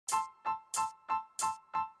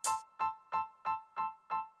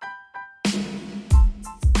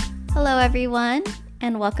Hello everyone,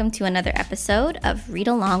 and welcome to another episode of Read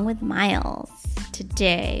Along with Miles.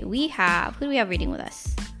 Today we have, who do we have reading with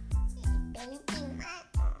us?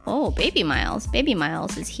 Oh, Baby Miles. Baby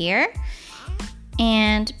Miles is here.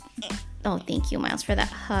 And, oh, thank you, Miles, for that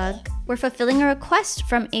hug. We're fulfilling a request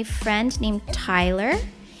from a friend named Tyler.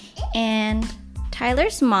 And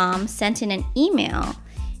Tyler's mom sent in an email.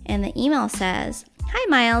 And the email says, "Hi,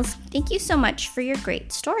 Miles. Thank you so much for your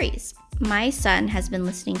great stories. My son has been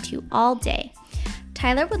listening to you all day.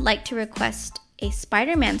 Tyler would like to request a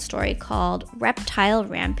Spider-Man story called Reptile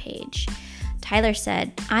Rampage." Tyler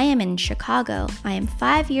said, "I am in Chicago. I am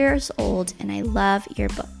 5 years old and I love your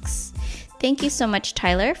books." Thank you so much,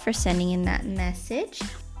 Tyler, for sending in that message.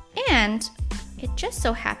 And it just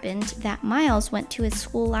so happened that Miles went to his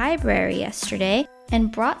school library yesterday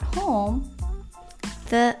and brought home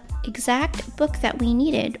the exact book that we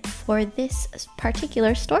needed for this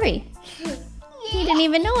particular story. He didn't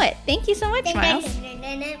even know it. Thank you so much, Miles.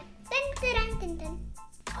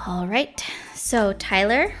 All right, so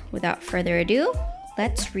Tyler, without further ado,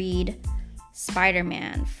 let's read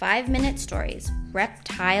Spider-Man 5-Minute Stories,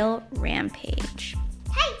 Reptile Rampage.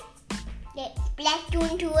 Hey, let's blast you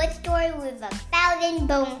into a story with 1,000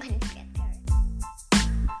 bone constrictors.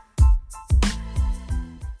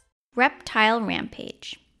 Reptile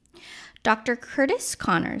Rampage. Dr. Curtis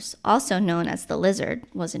Connors, also known as the Lizard,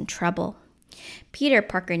 was in trouble. Peter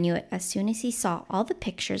Parker knew it as soon as he saw all the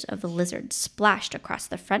pictures of the lizard splashed across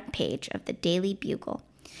the front page of the Daily Bugle.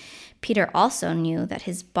 Peter also knew that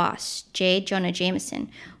his boss, J. Jonah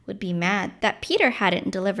Jameson, would be mad that Peter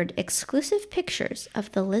hadn't delivered exclusive pictures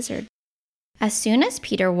of the lizard. As soon as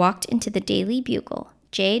Peter walked into the Daily Bugle,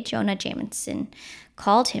 J. Jonah Jameson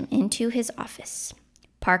called him into his office.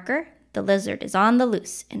 "Parker, the lizard is on the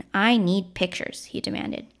loose, and I need pictures," he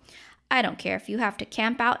demanded. "I don't care if you have to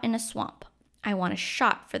camp out in a swamp. I want a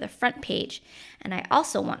shot for the front page, and I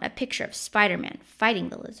also want a picture of Spider-Man fighting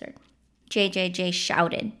the lizard." JJJ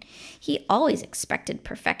shouted. He always expected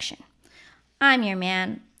perfection. "I'm your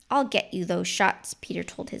man. I'll get you those shots," Peter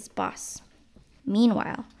told his boss.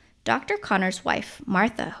 Meanwhile, Dr. Connor's wife,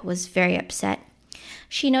 Martha, was very upset.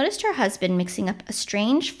 She noticed her husband mixing up a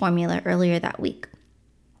strange formula earlier that week.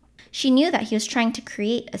 She knew that he was trying to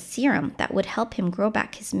create a serum that would help him grow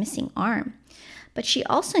back his missing arm. But she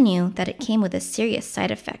also knew that it came with a serious side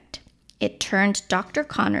effect. It turned Dr.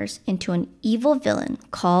 Connors into an evil villain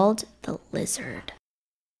called the Lizard.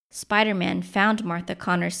 Spider-Man found Martha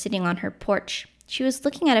Connors sitting on her porch. She was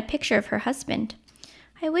looking at a picture of her husband.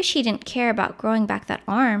 "I wish he didn't care about growing back that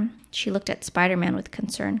arm." She looked at Spider-Man with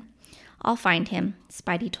concern. "I'll find him,"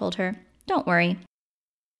 Spidey told her. "Don't worry."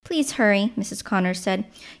 "Please hurry," Mrs. Connors said.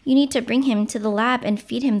 "You need to bring him to the lab and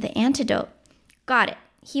feed him the antidote." "Got it.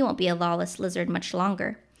 He won't be a lawless lizard much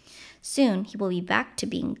longer. Soon he will be back to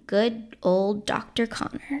being good old Dr.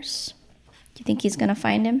 Connors." Do you think he's going to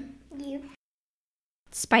find him? Yeah.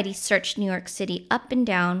 Spidey searched New York City up and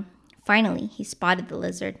down. Finally, he spotted the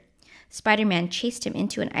lizard. Spider-Man chased him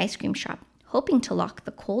into an ice cream shop, hoping to lock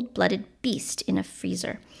the cold-blooded beast in a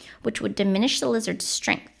freezer, which would diminish the lizard's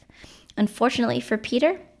strength. Unfortunately for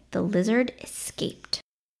Peter, the lizard escaped.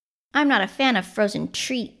 "I'm not a fan of frozen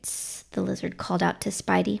treats," the lizard called out to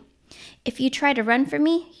Spidey. "If you try to run from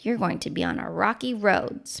me, you're going to be on a rocky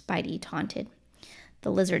road," Spidey taunted.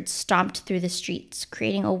 The lizard stomped through the streets,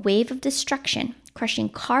 creating a wave of destruction, crushing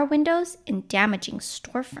car windows and damaging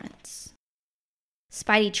storefronts.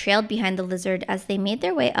 Spidey trailed behind the lizard as they made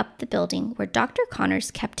their way up the building where Dr.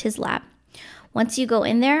 Connors kept his lab. "Once you go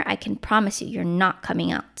in there, I can promise you you're not coming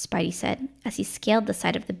out," Spidey said as he scaled the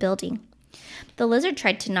side of the building. The lizard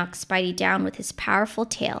tried to knock Spidey down with his powerful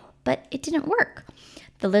tail, but it didn't work.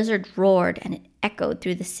 The lizard roared and it echoed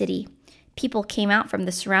through the city. People came out from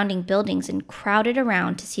the surrounding buildings and crowded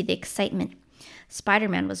around to see the excitement.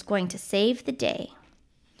 Spider-Man was going to save the day.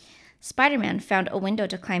 Spider-Man found a window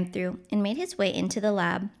to climb through and made his way into the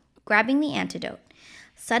lab, grabbing the antidote.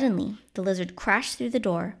 Suddenly, the lizard crashed through the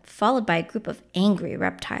door, followed by a group of angry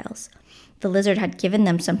reptiles. The lizard had given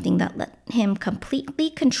them something that let him completely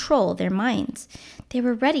control their minds. They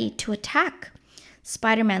were ready to attack.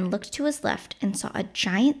 Spider-Man looked to his left and saw a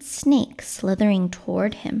giant snake slithering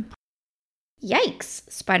toward him. "Yikes!"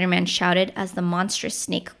 Spider-Man shouted as the monstrous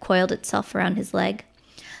snake coiled itself around his leg.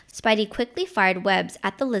 Spidey quickly fired webs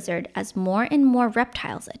at the lizard as more and more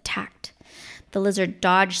reptiles attacked. The lizard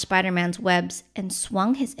dodged Spider-Man's webs and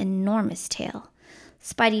swung his enormous tail.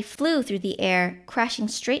 Spidey flew through the air, crashing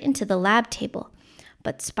straight into the lab table.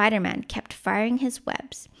 But Spider-Man kept firing his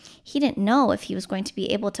webs. He didn't know if he was going to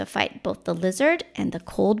be able to fight both the lizard and the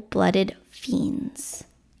cold-blooded fiends.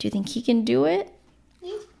 Do you think he can do it?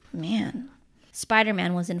 Yes. Man.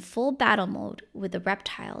 Spider-Man was in full battle mode with the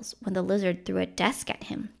reptiles when the lizard threw a desk at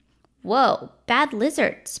him. "Whoa, bad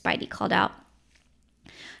lizard," Spidey called out.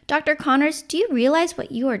 "Dr. Connors, do you realize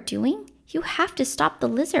what you are doing? You have to stop the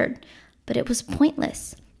lizard." But it was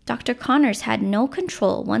pointless. Dr. Connors had no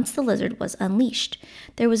control once the lizard was unleashed.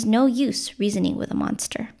 There was no use reasoning with a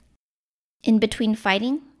monster. In between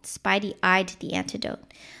fighting, Spidey eyed the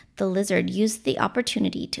antidote. The lizard used the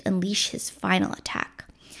opportunity to unleash his final attack.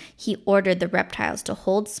 He ordered the reptiles to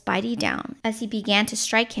hold Spidey down as he began to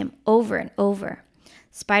strike him over and over.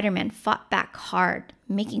 Spider-Man fought back hard,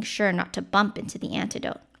 making sure not to bump into the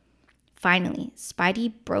antidote. Finally,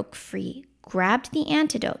 Spidey broke free, grabbed the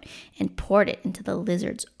antidote, and poured it into the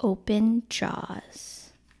lizard's open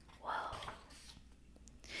jaws. Whoa.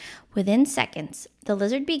 Within seconds, the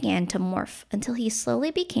lizard began to morph until he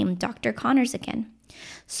slowly became Dr. Connors again.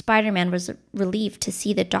 Spider-Man was relieved to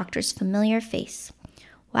see the doctor's familiar face.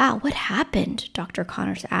 "Wow, what happened?" Dr.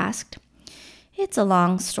 Connors asked. "It's a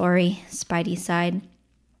long story," Spidey sighed.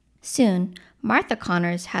 Soon, Martha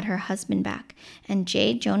Connors had her husband back, and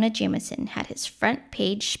J. Jonah Jameson had his front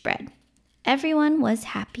page spread. Everyone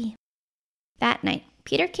was happy. That night,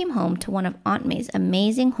 Peter came home to one of Aunt May's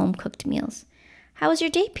amazing home-cooked meals. "How was your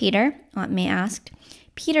day, Peter?" Aunt May asked.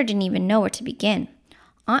 Peter didn't even know where to begin.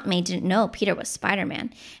 Aunt May didn't know Peter was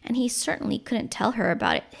Spider-Man, and he certainly couldn't tell her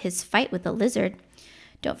about his fight with the lizard.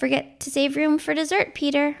 "Don't forget to save room for dessert,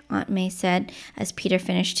 Peter," Aunt May said as Peter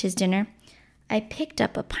finished his dinner. "I picked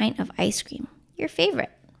up a pint of ice cream. Your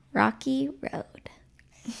favorite, Rocky Road."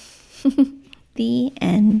 The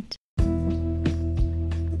end.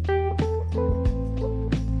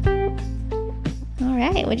 All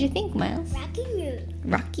right, what'd you think, Miles? Rocky Road.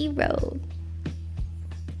 Rocky Road.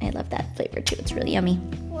 I love that flavor too. It's really yummy.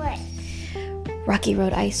 What? Rocky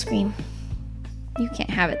Road ice cream. You can't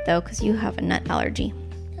have it though because you have a nut allergy.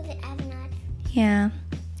 Does it have nuts? Yeah,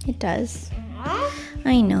 it does. Huh?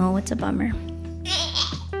 I know, it's a bummer.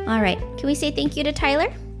 All right, can we say thank you to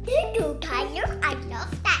Tyler? Thank you, Tyler. I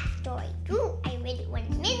love that story too. I read it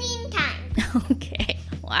 1,000,000 times. Okay,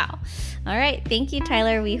 wow. All right, thank you,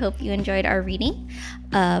 Tyler. We hope you enjoyed our reading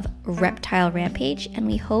of Reptile Rampage, and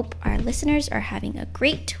we hope our listeners are having a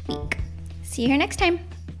great week. See you here next time.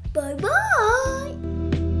 Bye-bye.